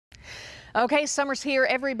Okay, summer's here.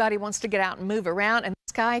 Everybody wants to get out and move around, and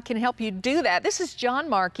this guy can help you do that. This is John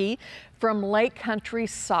Markey from Lake Country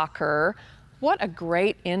Soccer. What a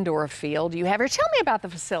great indoor field you have here. Tell me about the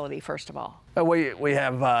facility, first of all. We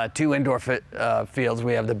have two indoor fields.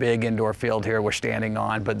 We have the big indoor field here we're standing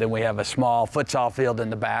on, but then we have a small futsal field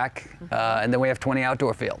in the back, and then we have 20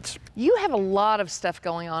 outdoor fields. You have a lot of stuff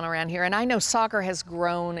going on around here, and I know soccer has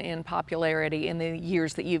grown in popularity in the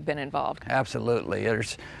years that you've been involved. Absolutely.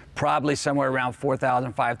 There's probably somewhere around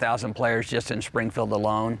 4,000, 5,000 players just in Springfield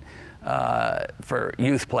alone. For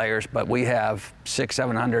youth players, but we have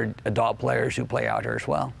 600-700 adult players who play out here as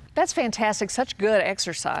well. That's fantastic. Such good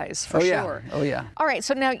exercise, for sure. Oh, yeah. All right,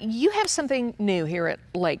 so now you have something new here at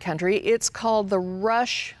Lake Country. It's called the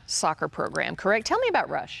Rush Soccer Program, correct? Tell me about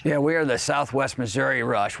Rush. Yeah, we are the Southwest Missouri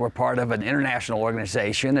Rush. We're part of an international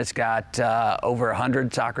organization. It's got over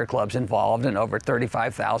 100 soccer clubs involved and over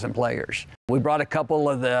 35,000 players. We brought a couple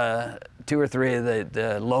of two or three of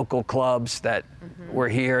the local clubs that were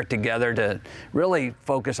here together to really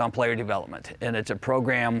focus on player development. And it's a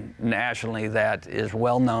program nationally that is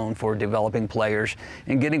well known for developing players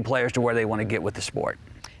and getting players to where they want to get with the sport.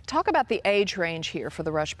 Talk about the age range here for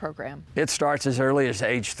the Rush program. It starts as early as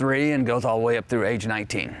age 3 and goes all the way up through age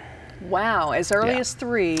 19. Wow, as early as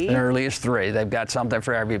 3. As early as 3. They've got something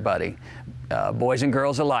for everybody, boys and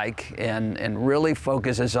girls alike, and really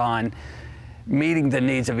focuses on meeting the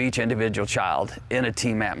needs of each individual child in a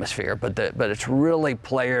team atmosphere, but it's really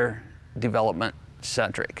player development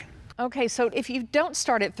centric. Okay, so if you don't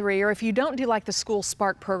start at 3 or if you don't do like the school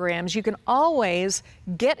Spark programs, you can always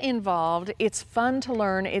get involved. It's fun to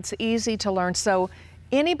learn, it's easy to learn, so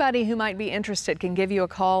anybody who might be interested can give you a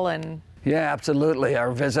call and... Yeah, absolutely.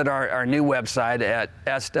 Or visit our new website at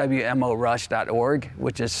swmorush.org,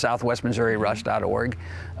 which is southwestmissourirush.org,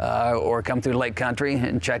 or come through Lake Country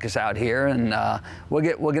and check us out here, and we'll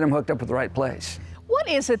get them hooked up with the right place. What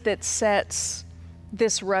is it that sets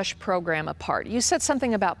this Rush program apart? You said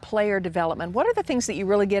something about player development. What are the things that you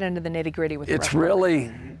really get into the nitty-gritty with the Rush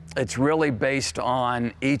program? It's really based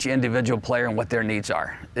on each individual player and what their needs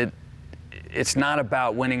are. It's not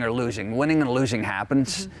about winning or losing. Winning and losing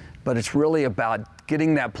happens. But it's really about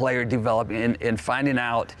getting that player developed and finding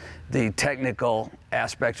out the technical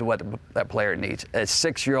aspects of what that player needs. A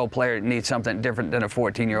 6-year-old player needs something different than a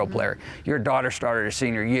 14-year-old player. Your daughter started her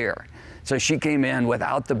senior year, so she came in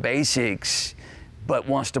without the basics, but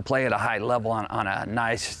wants to play at a high level on a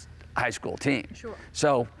nice high school team. Sure.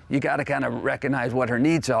 So you got to kind of recognize what her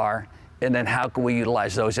needs are, and then how can we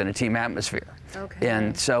utilize those in a team atmosphere? Okay.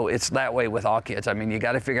 And so it's that way with all kids. I mean, you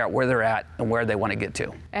got to figure out where they're at and where they want to get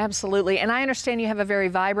to. Absolutely. And I understand you have a very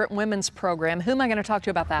vibrant women's program. Who am I going to talk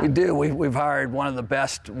to about that? We do. We've hired one of the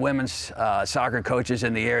best women's soccer coaches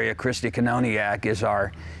in the area. Christy Kanoniak is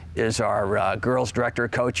our girls director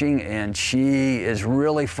of coaching, and she is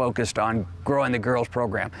really focused on growing the girls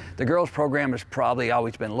program. The girls program has probably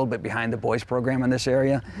always been a little bit behind the boys program in this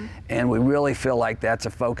area, and we really feel like that's a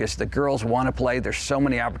focus. The girls want to play. There's so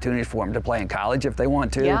many opportunities for them to play in college if they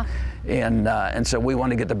want to, and so we want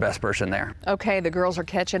to get the best person there. Okay, the girls are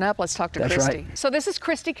catching up. Let's talk to Christy. That's right. So this is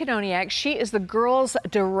Christy Kanoniak. She is the girls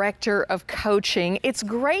director of coaching. It's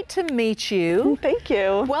great to meet you. Thank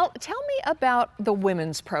you. Well, tell me about the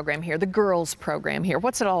women's program here, the girls program here.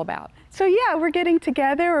 What's it all about? So yeah, we're getting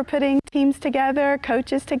together, we're putting teams together,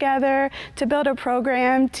 coaches together to build a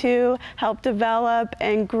program to help develop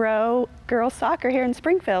and grow girls soccer here in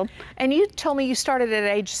Springfield. And you told me you started at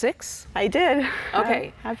age 6? I did.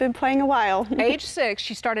 Okay. I've been playing a while. Age 6,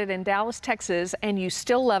 you started in Dallas, Texas, and you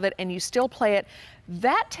still love it and you still play it.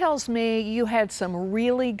 That tells me you had some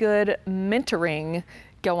really good mentoring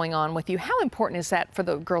going on with you. How important is that for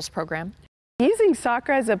the girls program? Using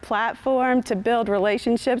soccer as a platform to build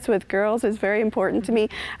relationships with girls is very important to me.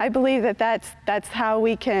 I believe that that's how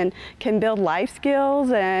we can build life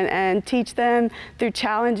skills and teach them through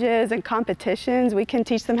challenges and competitions. We can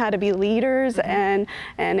teach them how to be leaders and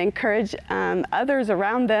encourage others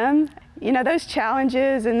around them. You know, those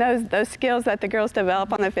challenges and those skills that the girls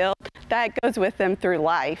develop on the field, that goes with them through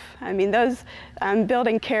life. I mean, those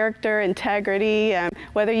building character, integrity,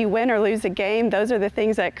 whether you win or lose a game, those are the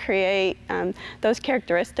things that create those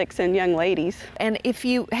characteristics in young ladies. And if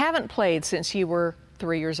you haven't played since you were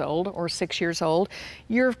 3 years old or 6 years old,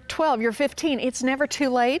 you're 12, you're 15, it's never too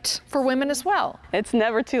late for women as well. It's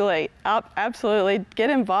never too late. Absolutely. Get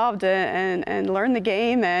involved and learn the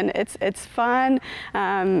game, and it's fun.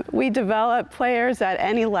 We develop players at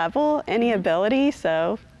any level, any ability,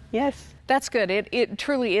 so Yes. That's good. It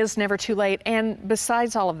truly is never too late. And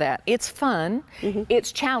besides all of that, it's fun,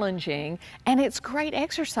 it's challenging, and it's great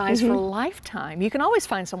exercise for a lifetime. You can always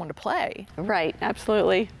find someone to play. Right,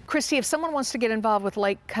 absolutely. Christy, if someone wants to get involved with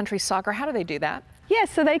Lake Country Soccer, how do they do that? Yes,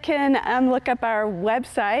 so they can look up our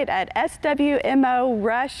website at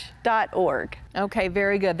swmorush.org. Okay,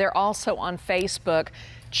 very good. They're also on Facebook.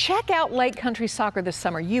 Check out Lake Country Soccer this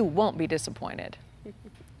summer. You won't be disappointed.